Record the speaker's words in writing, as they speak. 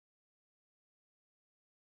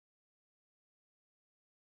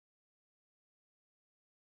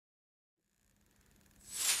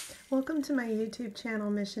Welcome to my YouTube channel,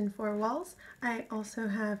 Mission 4 Walls. I also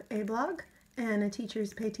have a blog and a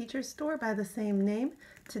Teachers Pay Teachers store by the same name.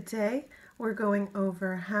 Today we're going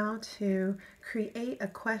over how to create a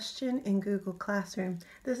question in Google Classroom.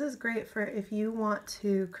 This is great for if you want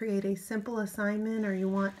to create a simple assignment or you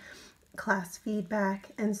want class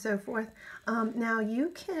feedback and so forth. Now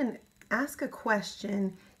you can ask a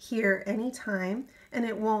question here anytime and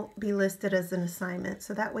it won't be listed as an assignment,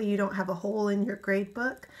 so that way you don't have a hole in your grade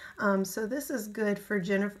book. So this is good for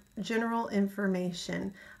general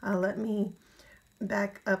information. Let me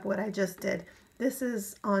back up what I just did. This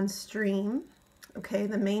is on Stream, okay,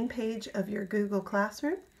 the main page of your Google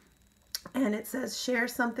Classroom, and it says share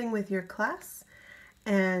something with your class,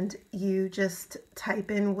 and you just type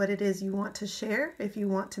in what it is you want to share if you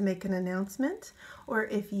want to make an announcement, or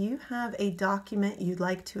if you have a document you'd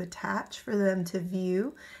like to attach for them to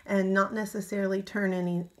view and not necessarily turn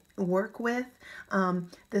any work with,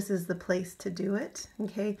 this is the place to do it.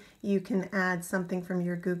 Okay, you can add something from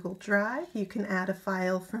your Google Drive, you can add a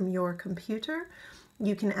file from your computer,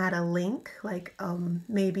 you can add a link like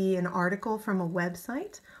maybe an article from a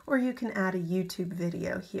website, or you can add a YouTube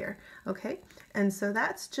video here. Okay, and so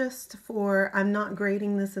that's just for, I'm not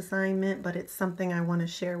grading this assignment, but it's something I want to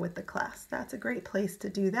share with the class. That's a great place to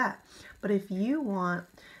do that. But if you want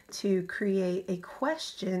to create a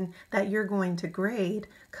question that you're going to grade,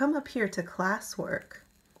 come up here to classwork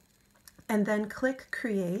and then click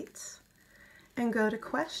create and go to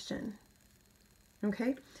question.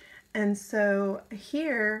 Okay, and so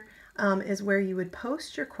here is where you would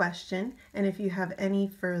post your question, and if you have any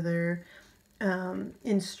further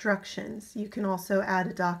instructions, you can also add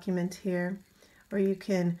a document here, or you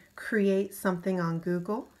can create something on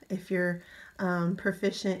Google. If you're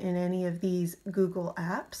proficient in any of these Google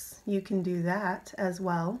apps, you can do that as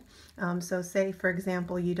well. So say, for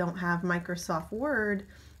example, you don't have Microsoft Word,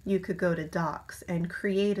 you could go to Docs and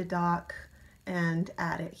create a doc and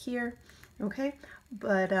add it here. Okay,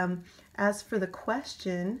 but as for the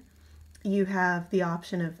question, you have the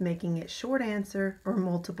option of making it short answer or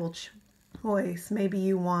multiple choice. Maybe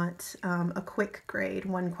you want a quick grade,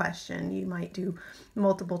 one question. You might do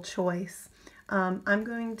multiple choice. I'm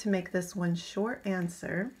going to make this one short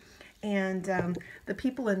answer, and the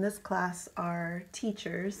people in this class are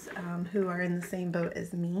teachers who are in the same boat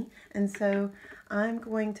as me, and so I'm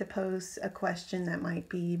going to pose a question that might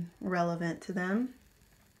be relevant to them.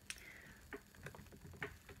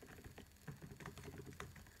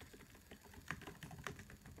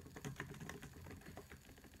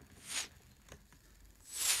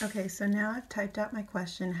 Okay, so now I've typed out my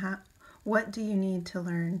question. What do you need to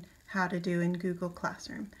learn how to do in Google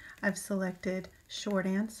Classroom? I've selected short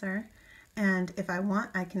answer, and if I want,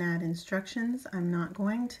 I can add instructions. I'm not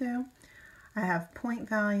going to. I have point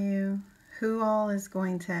value, who all is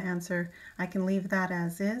going to answer. I can leave that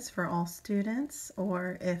as is for all students,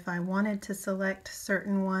 or if I wanted to select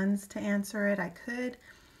certain ones to answer it, I could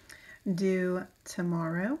do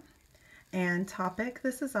tomorrow. And topic,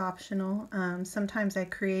 this is optional. Sometimes I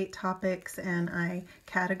create topics and I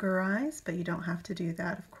categorize, but you don't have to do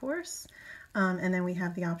that, of course. And then we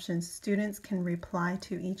have the option students can reply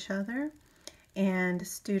to each other, and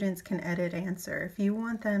students can edit answer. If you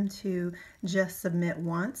want them to just submit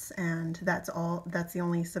once and that's the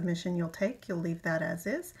only submission you'll take, you'll leave that as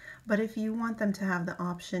is. But if you want them to have the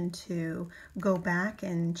option to go back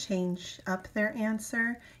and change up their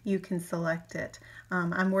answer, you can select it.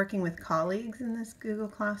 I'm working with colleagues in this Google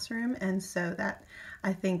Classroom, and so that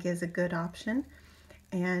I think is a good option.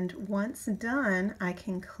 And once done, I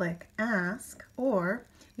can click ask, or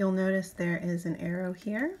you'll notice there is an arrow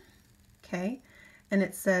here. Okay, and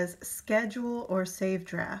it says schedule or save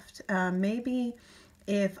draft. Maybe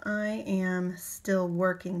if I am still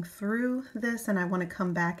working through this and I want to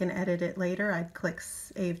come back and edit it later, I'd click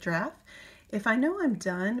save draft. If I know I'm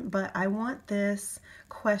done, but I want this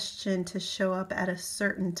question to show up at a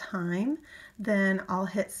certain time, then I'll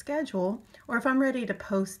hit schedule, or if I'm ready to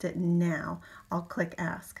post it now, I'll click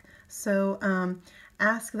ask. So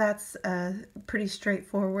ask, that's pretty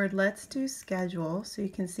straightforward. Let's do schedule so you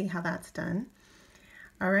can see how that's done.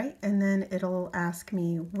 All right, and then it'll ask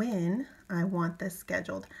me when I want this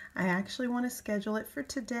scheduled. I actually want to schedule it for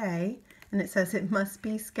today, and it says it must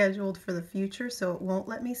be scheduled for the future, so it won't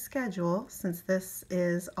let me schedule since this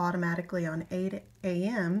is automatically on 8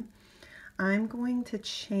 a.m. I'm going to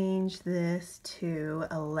change this to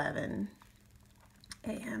 11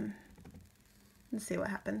 a.m. Let's see what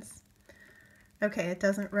happens. Okay, it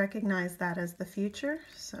doesn't recognize that as the future,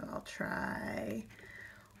 so I'll try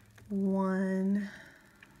 1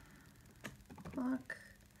 o'clock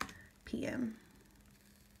p.m.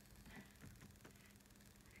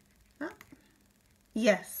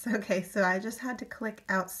 Yes, okay, so I just had to click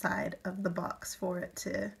outside of the box for it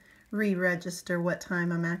to re-register what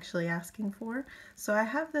time I'm actually asking for. So I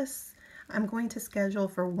have this, I'm going to schedule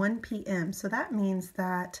for 1 p.m. So that means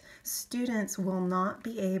that students will not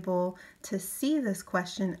be able to see this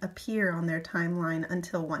question appear on their timeline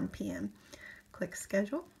until 1 p.m. Click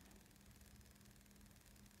schedule.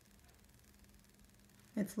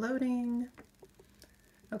 It's loading.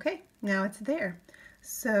 Okay, now it's there.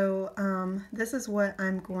 So this is what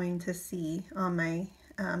I'm going to see on my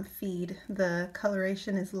feed. The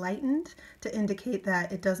coloration is lightened to indicate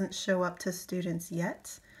that it doesn't show up to students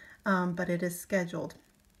yet, but it is scheduled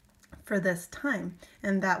for this time,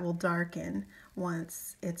 and that will darken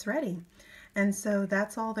once it's ready. And so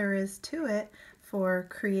that's all there is to it for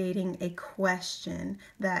creating a question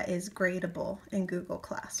that is gradable in Google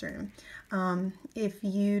Classroom. If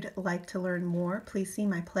you'd like to learn more, please see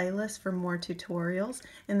my playlist for more tutorials.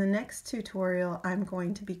 In the next tutorial, I'm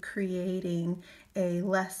going to be creating a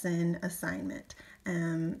lesson assignment.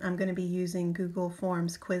 I'm going to be using Google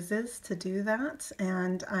Forms quizzes to do that,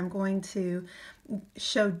 and I'm going to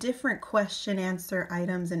show different question answer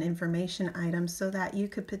items and information items so that you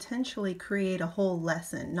could potentially create a whole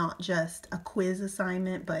lesson, not just a quiz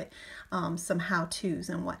assignment, but some how-tos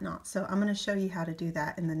and whatnot. So I'm going to show you how to do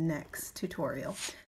that in the next tutorial.